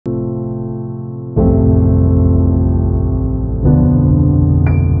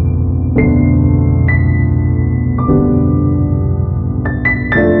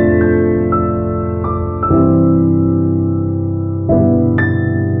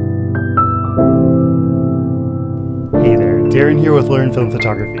Darren here with Learn Film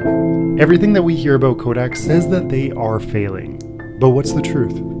Photography. Everything that we hear about Kodak says that they are failing. But what's the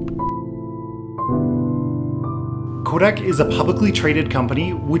truth? Kodak is a publicly traded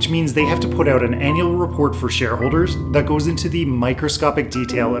company, which means they have to put out an annual report for shareholders that goes into the microscopic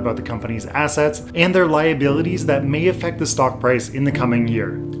detail about the company's assets and their liabilities that may affect the stock price in the coming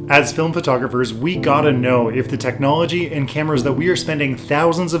year. As film photographers, we gotta know if the technology and cameras that we are spending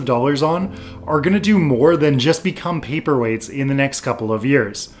thousands of dollars on are gonna do more than just become paperweights in the next couple of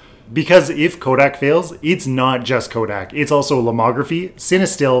years. Because if Kodak fails, it's not just Kodak. It's also Lomography,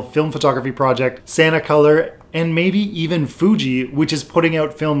 CineStill, Film Photography Project, Color, and maybe even Fuji, which is putting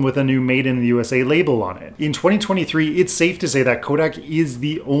out film with a new Made in the USA label on it. In 2023, it's safe to say that Kodak is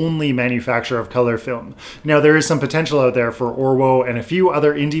the only manufacturer of color film. Now, there is some potential out there for Orwo and a few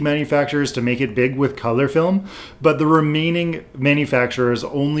other indie manufacturers to make it big with color film, but the remaining manufacturers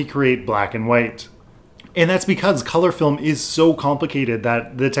only create black and white. And that's because color film is so complicated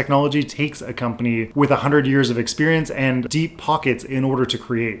that the technology takes a company with 100 years of experience and deep pockets in order to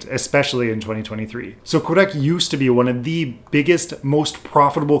create, especially in 2023. So Kodak used to be one of the biggest, most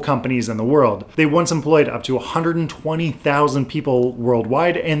profitable companies in the world. They once employed up to 120,000 people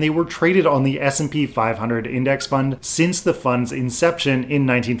worldwide, and they were traded on the S&P 500 index fund since the fund's inception in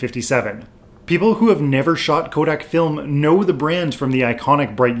 1957. People who have never shot Kodak film know the brand from the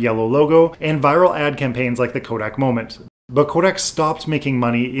iconic bright yellow logo and viral ad campaigns like the Kodak moment. But Kodak stopped making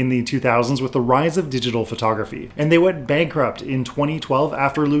money in the 2000s with the rise of digital photography, and they went bankrupt in 2012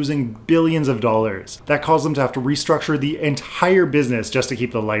 after losing billions of dollars. That caused them to have to restructure the entire business just to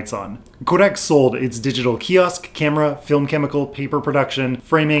keep the lights on. Kodak sold its digital kiosk, camera, film chemical, paper production,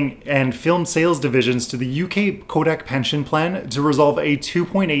 framing, and film sales divisions to the UK Kodak Pension Plan to resolve a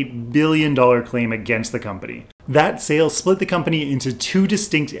 $2.8 billion claim against the company. That sale split the company into two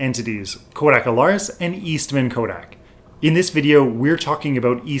distinct entities, Kodak Alaris and Eastman Kodak. In this video, we're talking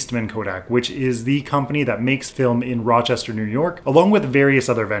about Eastman Kodak, which is the company that makes film in Rochester, New York, along with various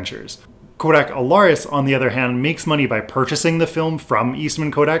other ventures. Kodak Alaris, on the other hand, makes money by purchasing the film from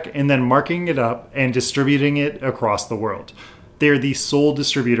Eastman Kodak and then marking it up and distributing it across the world. They are the sole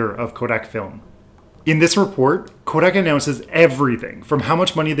distributor of Kodak film. In this report, Kodak announces everything from how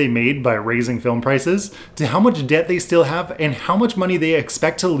much money they made by raising film prices to how much debt they still have and how much money they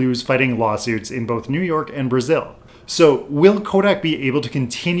expect to lose fighting lawsuits in both New York and Brazil. So, will Kodak be able to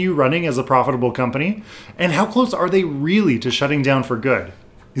continue running as a profitable company? And how close are they really to shutting down for good?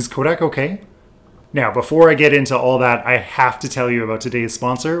 Is Kodak okay? Now, before I get into all that, I have to tell you about today's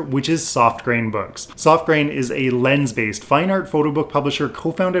sponsor, which is Soft Grain Books. Soft Grain is a lens-based fine art photo book publisher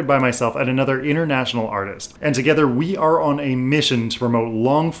co-founded by myself and another international artist. And together we are on a mission to promote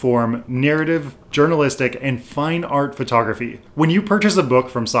long-form, narrative, journalistic, and fine art photography. When you purchase a book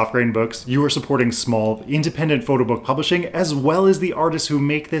from Soft Grain Books, you are supporting small, independent photo book publishing as well as the artists who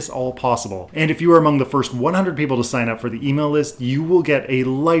make this all possible. And if you are among the first 100 people to sign up for the email list, you will get a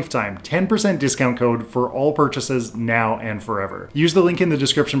lifetime 10% discount code for all purchases now and forever. Use the link in the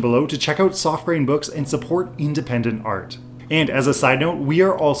description below to check out Soft Grain Books and support independent art. And as a side note, we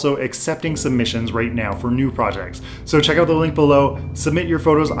are also accepting submissions right now for new projects. So check out the link below, submit your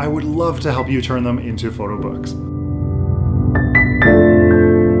photos. I would love to help you turn them into photo books.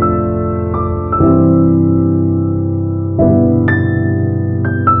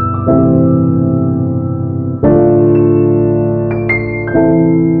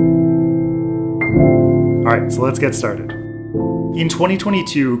 All right, so let's get started. In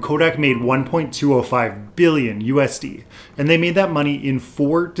 2022, Kodak made $1.205 billion USD, and they made that money in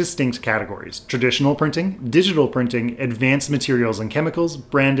four distinct categories: traditional printing, digital printing, advanced materials and chemicals,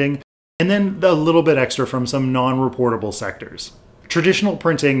 branding, and then a little bit extra from some non-reportable sectors. Traditional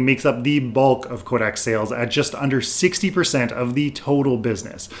printing makes up the bulk of Kodak's sales at just under 60% of the total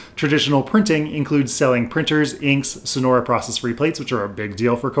business. Traditional printing includes selling printers, inks, Sonora process-free plates, which are a big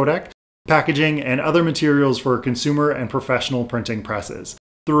deal for Kodak, packaging, and other materials for consumer and professional printing presses.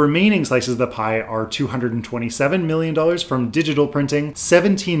 The remaining slices of the pie are $227 million from digital printing,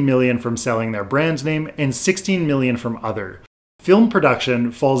 $17 million from selling their brand name, and $16 million from other. Film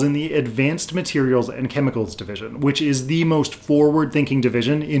production falls in the Advanced Materials and Chemicals division, which is the most forward-thinking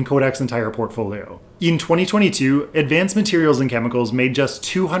division in Kodak's entire portfolio. In 2022, Advanced Materials and Chemicals made just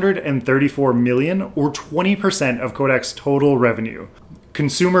 $234 million, or 20% of Kodak's total revenue.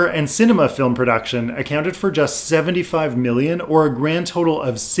 Consumer and cinema film production accounted for just $75 million, or a grand total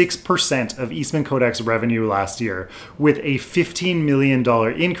of 6% of Eastman Kodak's revenue last year, with a $15 million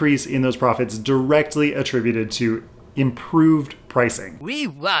increase in those profits directly attributed to improved pricing. We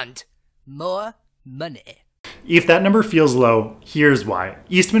want more money. If that number feels low, here's why.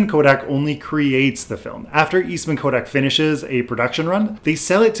 Eastman Kodak only creates the film. After Eastman Kodak finishes a production run, they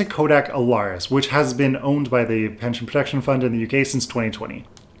sell it to Kodak Alaris, which has been owned by the Pension Protection Fund in the UK since 2020.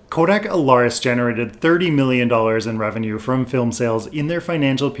 Kodak Alaris generated $30 million in revenue from film sales in their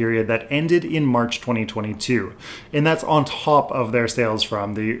financial period that ended in March 2022. And that's on top of their sales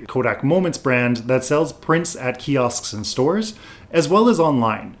from the Kodak Moments brand that sells prints at kiosks and stores, as well as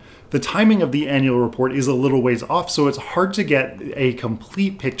online. The timing of the annual report is a little ways off, so it's hard to get a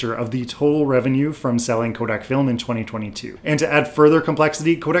complete picture of the total revenue from selling Kodak film in 2022. And to add further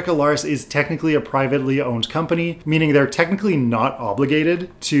complexity, Kodak Alaris is technically a privately owned company, meaning they're technically not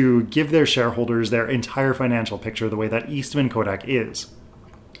obligated to give their shareholders their entire financial picture the way that Eastman Kodak is.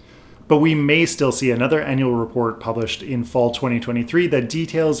 But we may still see another annual report published in fall 2023 that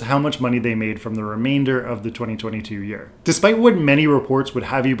details how much money they made from the remainder of the 2022 year. Despite what many reports would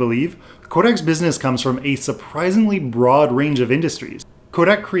have you believe, Kodak's business comes from a surprisingly broad range of industries.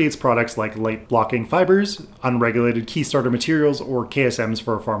 Kodak creates products like light-blocking fibers, unregulated key starter materials or KSMs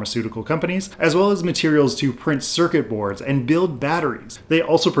for pharmaceutical companies, as well as materials to print circuit boards and build batteries. They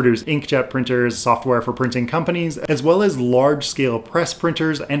also produce inkjet printers, software for printing companies, as well as large-scale press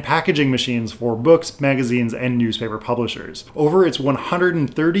printers and packaging machines for books, magazines, and newspaper publishers. Over its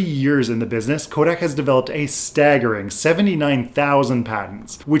 130 years in the business, Kodak has developed a staggering 79,000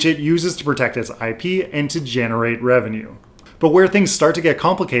 patents, which it uses to protect its IP and to generate revenue. But where things start to get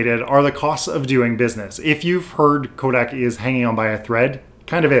complicated are the costs of doing business. If you've heard Kodak is hanging on by a thread,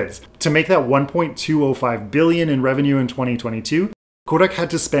 kind of is. To make that $1.205 billion in revenue in 2022, Kodak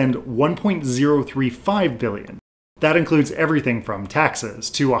had to spend $1.035 billion. That includes everything from taxes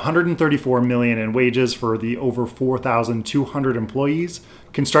to $134 million in wages for the over 4,200 employees,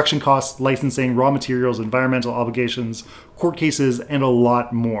 construction costs, licensing, raw materials, environmental obligations, court cases, and a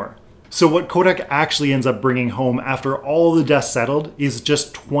lot more. So what Kodak actually ends up bringing home after all the dust settled is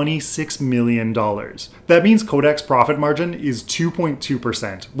just $26 million. That means Kodak's profit margin is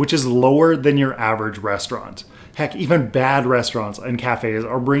 2.2%, which is lower than your average restaurant. Heck, even bad restaurants and cafes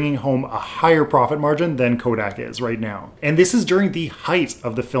are bringing home a higher profit margin than Kodak is right now. And this is during the height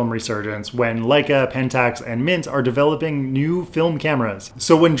of the film resurgence when Leica, Pentax, and Mint are developing new film cameras.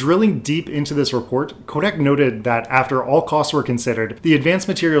 So when drilling deep into this report, Kodak noted that after all costs were considered, the Advanced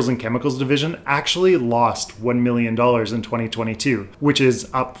Materials and Chemicals division actually lost $1 million in 2022, which is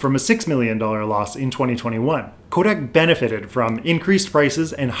up from a $6 million loss in 2021. Kodak benefited from increased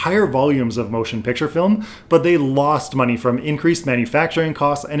prices and higher volumes of motion picture film, but they lost money from increased manufacturing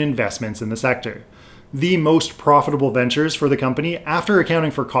costs and investments in the sector. The most profitable ventures for the company after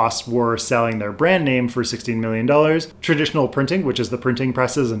accounting for costs were selling their brand name for $16 million, traditional printing, which is the printing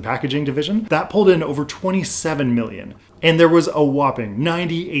presses and packaging division, that pulled in over $27 million. And there was a whopping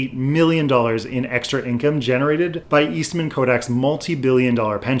 $98 million in extra income generated by Eastman Kodak's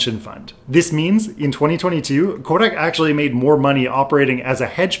multi-billion-dollar pension fund. This means in 2022, Kodak actually made more money operating as a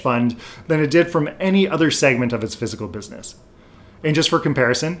hedge fund than it did from any other segment of its physical business. And just for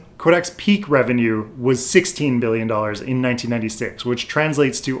comparison, Kodak's peak revenue was $16 billion in 1996, which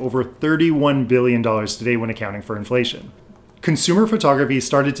translates to over $31 billion today when accounting for inflation. Consumer photography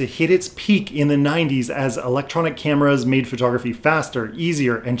started to hit its peak in the 90s as electronic cameras made photography faster,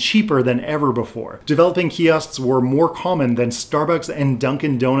 easier, and cheaper than ever before. Developing kiosks were more common than Starbucks and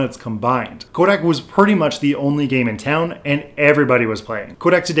Dunkin' Donuts combined. Kodak was pretty much the only game in town, and everybody was playing.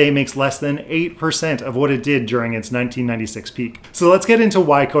 Kodak today makes less than 8% of what it did during its 1996 peak. So let's get into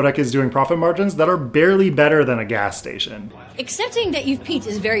why Kodak is doing profit margins that are barely better than a gas station. Accepting that you've peaked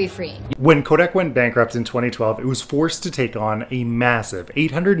is very freeing. When Kodak went bankrupt in 2012, it was forced to take on a massive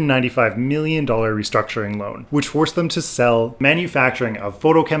 $895 million restructuring loan, which forced them to sell manufacturing of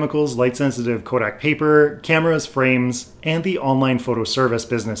photochemicals, light-sensitive Kodak paper, cameras, frames, and the online photo service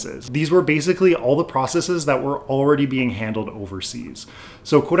businesses. These were basically all the processes that were already being handled overseas.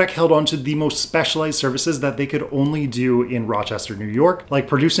 So Kodak held on to the most specialized services that they could only do in Rochester, New York, like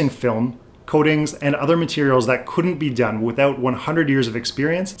producing film, coatings, and other materials that couldn't be done without 100 years of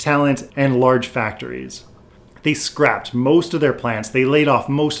experience, talent, and large factories. They scrapped most of their plants, they laid off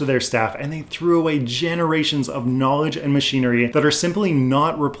most of their staff, and they threw away generations of knowledge and machinery that are simply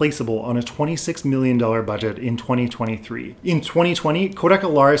not replaceable on a $26 million budget in 2023. In 2020, Kodak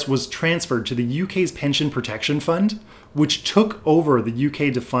Alaris was transferred to the UK's Pension Protection Fund, which took over the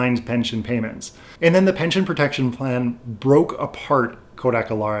UK defined pension payments. And then the pension protection plan broke apart Kodak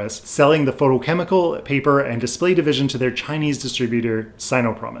Alaris, selling the photochemical, paper, and display division to their Chinese distributor,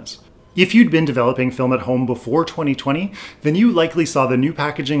 SineStill. If you'd been developing film at home before 2020, then you likely saw the new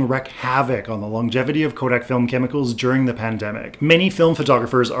packaging wreak havoc on the longevity of Kodak film chemicals during the pandemic. Many film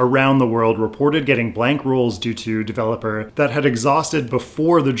photographers around the world reported getting blank rolls due to developer that had exhausted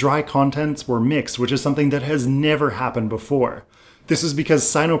before the dry contents were mixed, which is something that has never happened before. This is because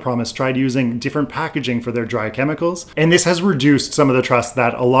Sinopromise tried using different packaging for their dry chemicals, and this has reduced some of the trust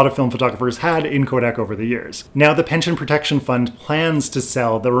that a lot of film photographers had in Kodak over the years. Now the Pension Protection Fund plans to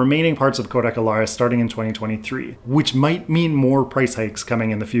sell the remaining parts of Kodak Alaris starting in 2023, which might mean more price hikes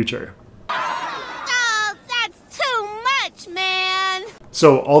coming in the future. Oh, that's too much, man!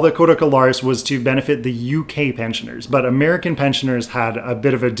 So all that Kodak Alaris was to benefit the UK pensioners, but American pensioners had a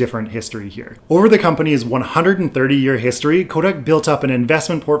bit of a different history here. Over the company's 130-year history, Kodak built up an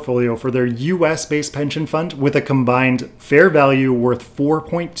investment portfolio for their US-based pension fund with a combined fair value worth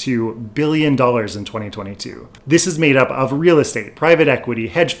 $4.2 billion in 2022. This is made up of real estate, private equity,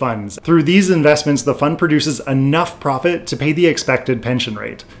 hedge funds. Through these investments, the fund produces enough profit to pay the expected pension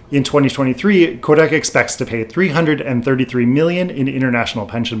rate. In 2023, Kodak expects to pay $333 million in international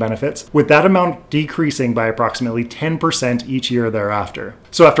pension benefits, with that amount decreasing by approximately 10% each year thereafter.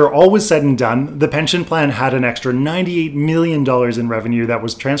 So after all was said and done, the pension plan had an extra $98 million in revenue that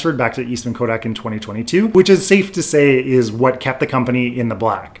was transferred back to Eastman Kodak in 2022, which is safe to say is what kept the company in the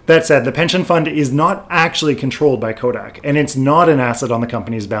black. That said, the pension fund is not actually controlled by Kodak, and it's not an asset on the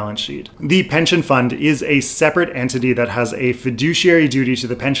company's balance sheet. The pension fund is a separate entity that has a fiduciary duty to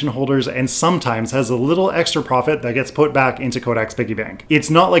the pension holders and sometimes has a little extra profit that gets put back into Kodak's piggy bank.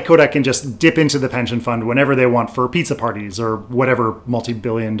 It's not like Kodak can just dip into the pension fund whenever they want for pizza parties or whatever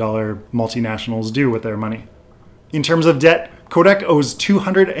multi-billion-dollar multinationals do with their money. In terms of debt, Kodak owes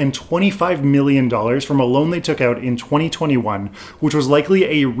 $225 million from a loan they took out in 2021, which was likely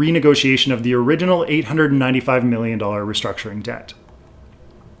a renegotiation of the original $895 million restructuring debt.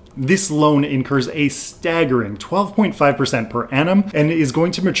 This loan incurs a staggering 12.5% per annum and is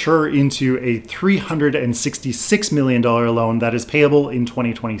going to mature into a $366 million loan that is payable in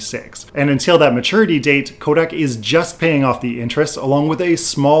 2026. And until that maturity date, Kodak is just paying off the interest along with a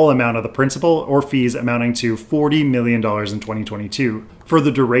small amount of the principal or fees amounting to $40 million in 2022. For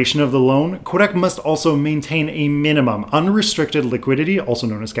the duration of the loan, Kodak must also maintain a minimum unrestricted liquidity, also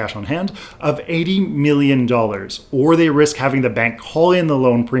known as cash on hand, of $80 million, or they risk having the bank call in the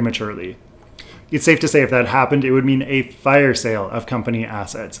loan prematurely. It's safe to say if that happened, it would mean a fire sale of company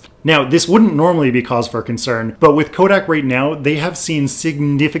assets. Now, this wouldn't normally be cause for concern, but with Kodak right now, they have seen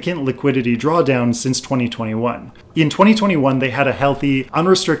significant liquidity drawdowns since 2021. In 2021, they had a healthy,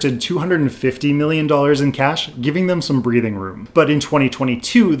 unrestricted $250 million in cash, giving them some breathing room. But in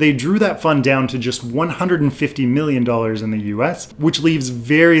 2022, they drew that fund down to just $150 million in the US, which leaves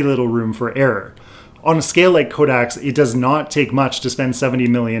very little room for error. On a scale like Kodak's, it does not take much to spend $70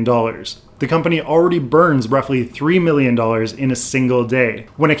 million. The company already burns roughly $3 million in a single day.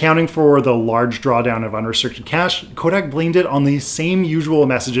 When accounting for the large drawdown of unrestricted cash, Kodak blamed it on the same usual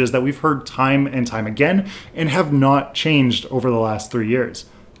messages that we've heard time and time again and have not changed over the last 3 years.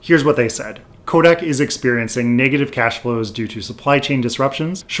 Here's what they said. Kodak is experiencing negative cash flows due to supply chain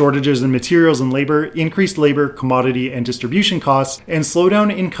disruptions, shortages in materials and labor, increased labor, commodity, and distribution costs, and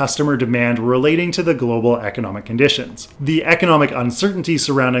slowdown in customer demand relating to the global economic conditions. The economic uncertainty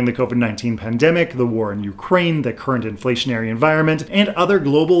surrounding the COVID-19 pandemic, the war in Ukraine, the current inflationary environment, and other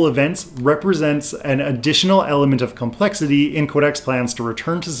global events represents an additional element of complexity in Kodak's plans to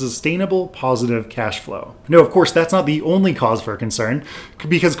return to sustainable, positive cash flow. Now, of course, that's not the only cause for concern,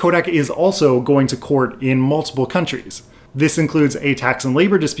 because Kodak is also going to court in multiple countries. This includes a tax and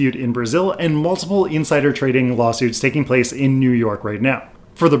labor dispute in Brazil and multiple insider trading lawsuits taking place in New York right now.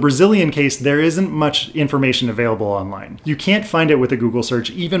 For the Brazilian case, there isn't much information available online. You can't find it with a Google search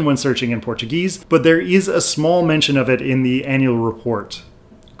even when searching in Portuguese, but there is a small mention of it in the annual report.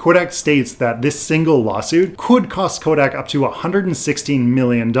 Kodak states that this single lawsuit could cost Kodak up to $116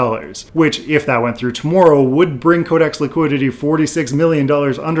 million, which, if that went through tomorrow, would bring Kodak's liquidity $46 million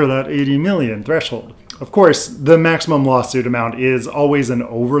under that $80 million threshold. Of course, the maximum lawsuit amount is always an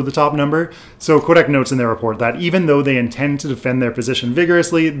over-the-top number, so Kodak notes in their report that even though they intend to defend their position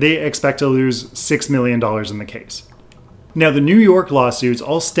vigorously, they expect to lose $6 million in the case. Now, the New York lawsuits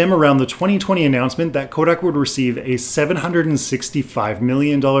all stem around the 2020 announcement that Kodak would receive a $765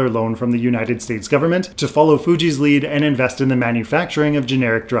 million loan from the United States government to follow Fuji's lead and invest in the manufacturing of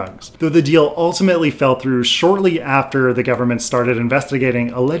generic drugs, though the deal ultimately fell through shortly after the government started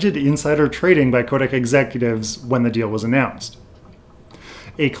investigating alleged insider trading by Kodak executives when the deal was announced.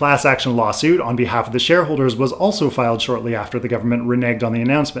 A class action lawsuit on behalf of the shareholders was also filed shortly after the government reneged on the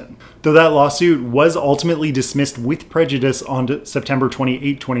announcement. Though that lawsuit was ultimately dismissed with prejudice on September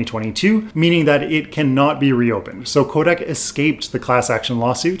 28, 2022, meaning that it cannot be reopened. So Kodak escaped the class action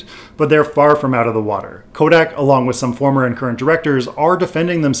lawsuit, but they're far from out of the water. Kodak, along with some former and current directors, are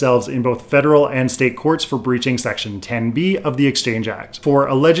defending themselves in both federal and state courts for breaching Section 10B of the Exchange Act, for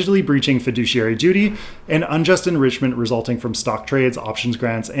allegedly breaching fiduciary duty and unjust enrichment resulting from stock trades, options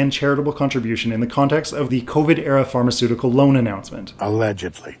grants, and charitable contribution in the context of the COVID-era pharmaceutical loan announcement.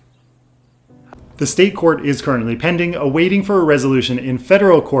 Allegedly. The state court is currently pending, awaiting for a resolution in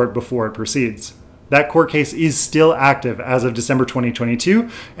federal court before it proceeds. That court case is still active as of December 2022,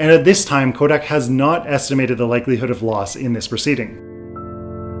 and at this time, Kodak has not estimated the likelihood of loss in this proceeding.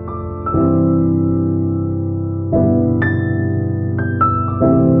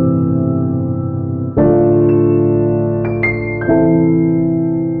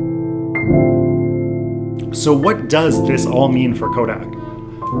 So what does this all mean for Kodak?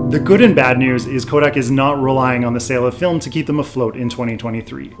 The good and bad news is Kodak is not relying on the sale of film to keep them afloat in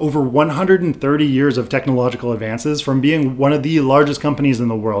 2023. Over 130 years of technological advances from being one of the largest companies in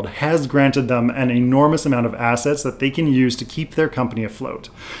the world has granted them an enormous amount of assets that they can use to keep their company afloat,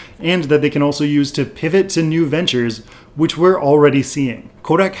 and that they can also use to pivot to new ventures, which we're already seeing.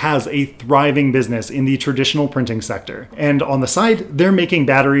 Kodak has a thriving business in the traditional printing sector. And on the side, they're making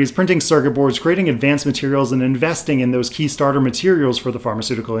batteries, printing circuit boards, creating advanced materials, and investing in those key starter materials for the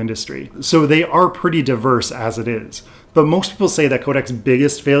pharmaceutical industry. So they are pretty diverse as it is. But most people say that Kodak's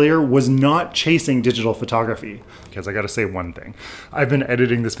biggest failure was not chasing digital photography. Because I gotta say one thing. I've been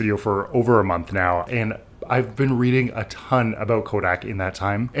editing this video for over a month now, and I've been reading a ton about Kodak in that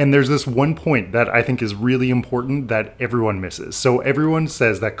time. And there's this one point that I think is really important that everyone misses. So everyone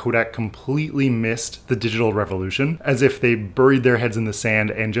says that Kodak completely missed the digital revolution, as if they buried their heads in the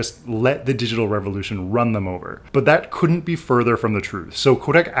sand and just let the digital revolution run them over. But that couldn't be further from the truth. So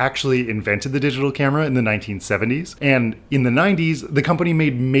Kodak actually invented the digital camera in the 1970s. And in the 90s, the company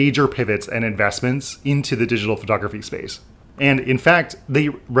made major pivots and investments into the digital photography space. And in fact, they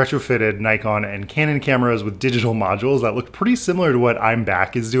retrofitted Nikon and Canon cameras with digital modules that look pretty similar to what I'm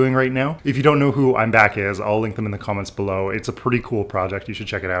Back is doing right now. If you don't know who I'm Back is, I'll link them in the comments below. It's a pretty cool project, you should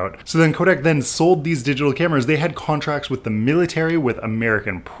check it out. So then Kodak then sold these digital cameras. They had contracts with the military, with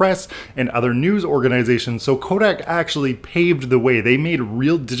American press, and other news organizations. So Kodak actually paved the way. They made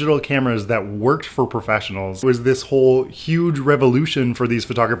real digital cameras that worked for professionals. It was this whole huge revolution for these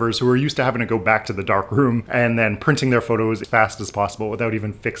photographers who were used to having to go back to the dark room and then printing their photos fast as possible without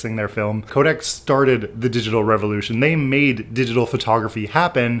even fixing their film. Kodak started the digital revolution. They made digital photography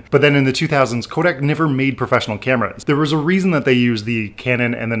happen, but then in the 2000s, Kodak never made professional cameras. There was a reason that they used the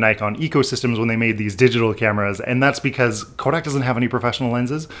Canon and the Nikon ecosystems when they made these digital cameras, and that's because Kodak doesn't have any professional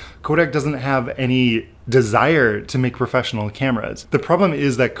lenses. Kodak doesn't have any desire to make professional cameras. The problem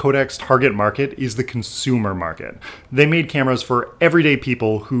is that Kodak's target market is the consumer market. They made cameras for everyday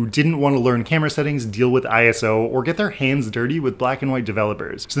people who didn't want to learn camera settings, deal with ISO, or get their hands dirty with black and white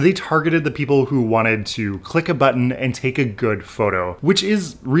developers. So they targeted the people who wanted to click a button and take a good photo, which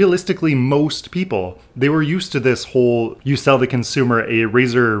is realistically most people. They were used to this whole, you sell the consumer a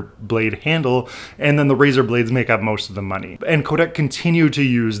razor blade handle, and then the razor blades make up most of the money. And Kodak continued to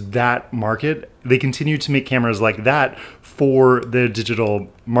use that market. They continued to make cameras like that for the digital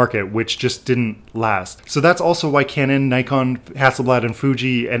market, which just didn't last. So that's also why Canon, Nikon, Hasselblad, and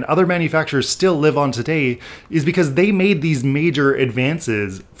Fuji, and other manufacturers still live on today, is because they made these major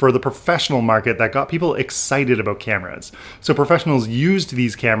advances for the professional market that got people excited about cameras. So professionals used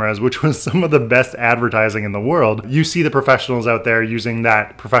these cameras, which was some of the best advertising in the world. You see the professionals out there using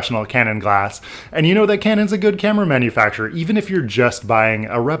that professional Canon glass, and you know that Canon's a good camera manufacturer, even if you're just buying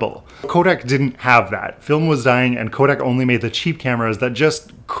a Rebel. Kodak didn't have that. Film was dying, and Kodak only made the cheap cameras that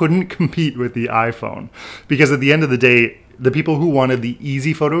just couldn't compete with the iPhone. Because at the end of the day, the people who wanted the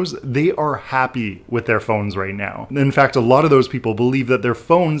easy photos, they are happy with their phones right now. In fact, a lot of those people believe that their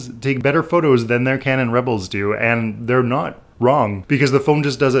phones take better photos than their Canon Rebels do, and they're not wrong, because the phone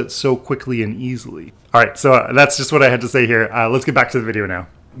just does it so quickly and easily. All right, so that's just what I had to say here. Let's get back to the video now.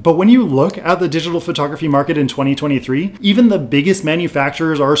 But when you look at the digital photography market in 2023, even the biggest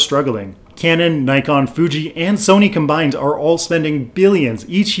manufacturers are struggling. Canon, Nikon, Fuji, and Sony combined are all spending billions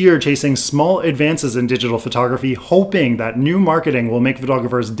each year chasing small advances in digital photography, hoping that new marketing will make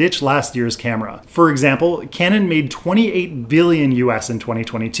photographers ditch last year's camera. For example, Canon made $28 billion US in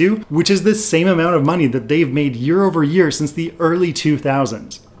 2022, which is the same amount of money that they've made year over year since the early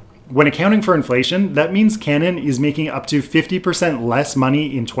 2000s. When accounting for inflation, that means Canon is making up to 50% less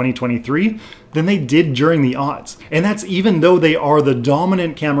money in 2023 than they did during the aughts. And that's even though they are the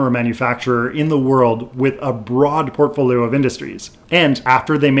dominant camera manufacturer in the world with a broad portfolio of industries. And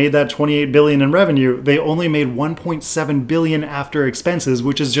after they made that $28 billion in revenue, they only made $1.7 billion after expenses,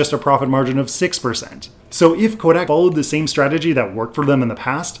 which is just a profit margin of 6%. So if Kodak followed the same strategy that worked for them in the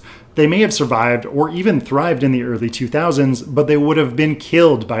past, they may have survived or even thrived in the early 2000s, but they would have been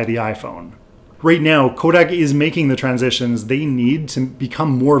killed by the iPhone. Right now, Kodak is making the transitions they need to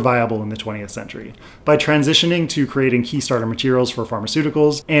become more viable in the 20th century by transitioning to creating key starter materials for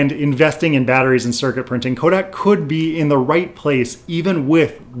pharmaceuticals and investing in batteries and circuit printing. Kodak could be in the right place even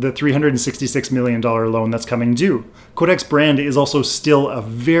with the $366 million loan that's coming due. Kodak's brand is also still a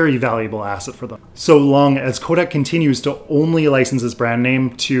very valuable asset for them. So long as Kodak continues to only license its brand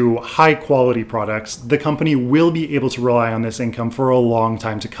name to high quality products, the company will be able to rely on this income for a long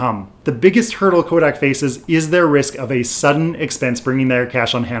time to come. The biggest hurdle Kodak faces is their risk of a sudden expense bringing their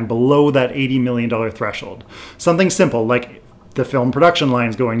cash on hand below that $80 million threshold. Something simple like the film production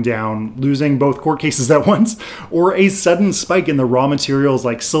lines going down, losing both court cases at once, or a sudden spike in the raw materials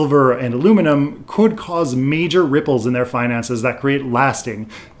like silver and aluminum could cause major ripples in their finances that create lasting,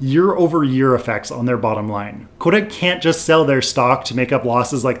 year-over-year effects on their bottom line. Kodak can't just sell their stock to make up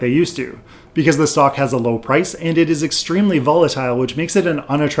losses like they used to, because the stock has a low price and it is extremely volatile, which makes it an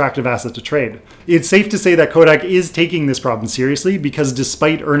unattractive asset to trade. It's safe to say that Kodak is taking this problem seriously because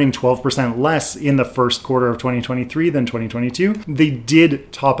despite earning 12% less in the first quarter of 2023 than 2022, they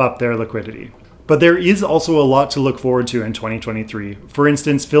did top up their liquidity. But there is also a lot to look forward to in 2023. For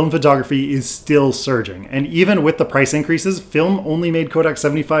instance, film photography is still surging, and even with the price increases, film only made Kodak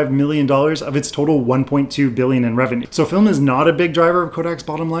 $75 million of its total $1.2 billion in revenue. So film is not a big driver of Kodak's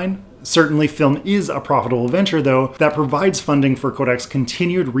bottom line. Certainly film is a profitable venture though that provides funding for Kodak's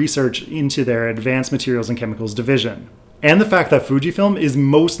continued research into their advanced materials and chemicals division. And the fact that Fujifilm is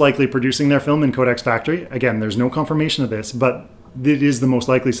most likely producing their film in Kodak's factory, again there's no confirmation of this, but it is the most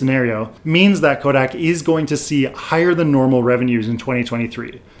likely scenario, means that Kodak is going to see higher than normal revenues in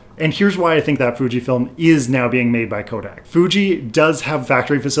 2023. And here's why I think that Fujifilm is now being made by Kodak. Fuji does have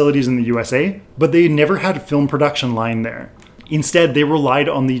factory facilities in the USA, but they never had a film production line there. Instead, they relied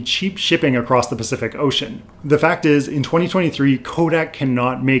on the cheap shipping across the Pacific Ocean. The fact is, in 2023, Kodak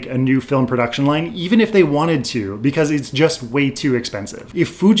cannot make a new film production line even if they wanted to, because it's just way too expensive.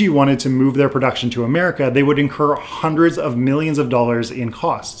 If Fuji wanted to move their production to America, they would incur hundreds of millions of dollars in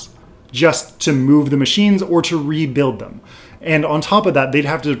costs just to move the machines or to rebuild them. And on top of that, they'd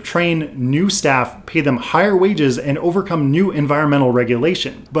have to train new staff, pay them higher wages, and overcome new environmental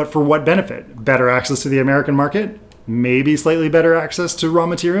regulation. But for what benefit? Better access to the American market? Maybe slightly better access to raw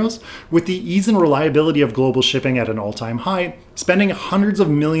materials? With the ease and reliability of global shipping at an all-time high, spending hundreds of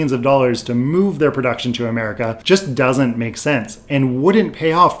millions of dollars to move their production to America just doesn't make sense and wouldn't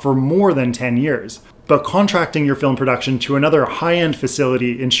pay off for more than 10 years. But contracting your film production to another high-end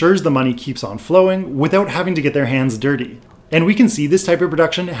facility ensures the money keeps on flowing without having to get their hands dirty. And we can see this type of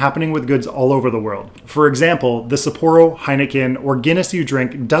production happening with goods all over the world. For example, the Sapporo, Heineken, or Guinness you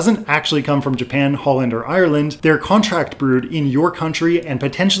drink doesn't actually come from Japan, Holland, or Ireland. They're contract brewed in your country and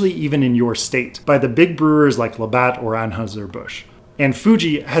potentially even in your state by the big brewers like Labatt or Anheuser-Busch. And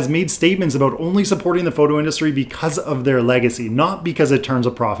Fuji has made statements about only supporting the photo industry because of their legacy, not because it turns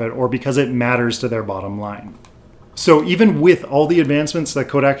a profit or because it matters to their bottom line. So even with all the advancements that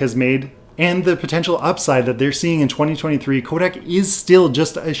Kodak has made, and the potential upside that they're seeing in 2023, Kodak is still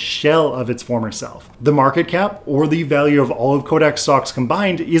just a shell of its former self. The market cap, or the value of all of Kodak's stocks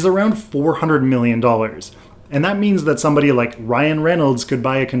combined, is around $400 million. And that means that somebody like Ryan Reynolds could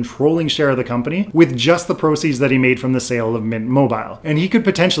buy a controlling share of the company with just the proceeds that he made from the sale of Mint Mobile. And he could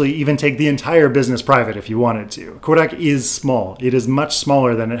potentially even take the entire business private if he wanted to. Kodak is small. It is much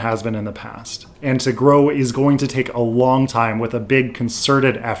smaller than it has been in the past. And to grow is going to take a long time with a big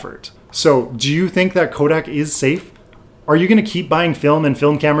concerted effort. So, do you think that Kodak is safe? Are you going to keep buying film and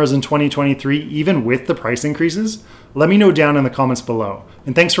film cameras in 2023 even with the price increases? Let me know down in the comments below.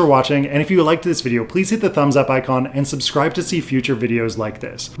 And thanks for watching, and if you liked this video, please hit the thumbs up icon and subscribe to see future videos like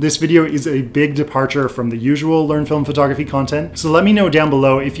this. This video is a big departure from the usual Learn Film Photography content, so let me know down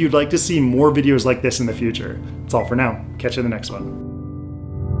below if you'd like to see more videos like this in the future. That's all for now. Catch you in the next one.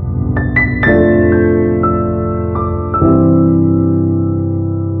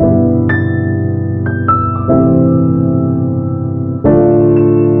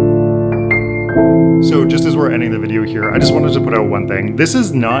 So just as we're ending the video here, I just wanted to put out one thing. This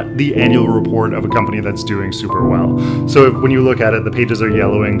is not the annual report of a company that's doing super well. So when you look at it, the pages are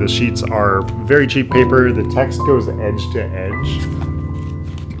yellowing, the sheets are very cheap paper, the text goes edge to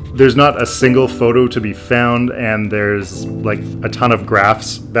edge. there's not a single photo to be found, and there's like a ton of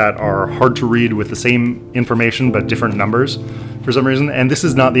graphs that are hard to read with the same information but different numbers for some reason. And this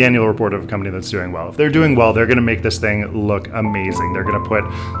is not the annual report of a company that's doing well. If they're doing well, they're going to make this thing look amazing. They're going to put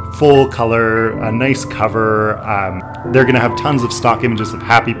full color, a nice cover. They're going to have tons of stock images of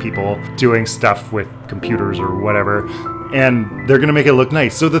happy people doing stuff with computers or whatever, and they're going to make it look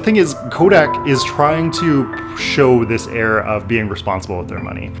nice. So the thing is, Kodak is trying to show this air of being responsible with their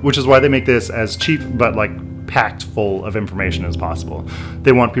money, which is why they make this as cheap but like packed full of information as possible.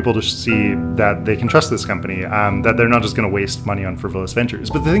 They want people to see that they can trust this company, that they're not just going to waste money on frivolous ventures.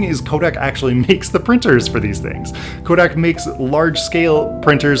 But the thing is, Kodak actually makes the printers for these things. Kodak makes large-scale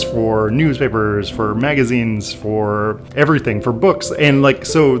printers for newspapers, for magazines, for everything, for books, and like,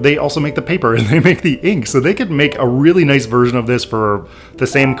 so they also make the paper and they make the ink, so they could make a really nice version of this for the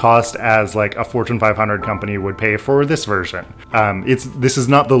same cost as like a Fortune 500 company would pay for this version. This is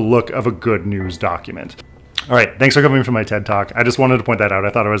not the look of a good news document. All right, thanks for coming from my TED Talk. I just wanted to point that out. I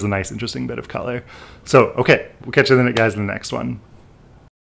thought it was a nice, interesting bit of color. So, okay, we'll catch you then, guys, in the next one.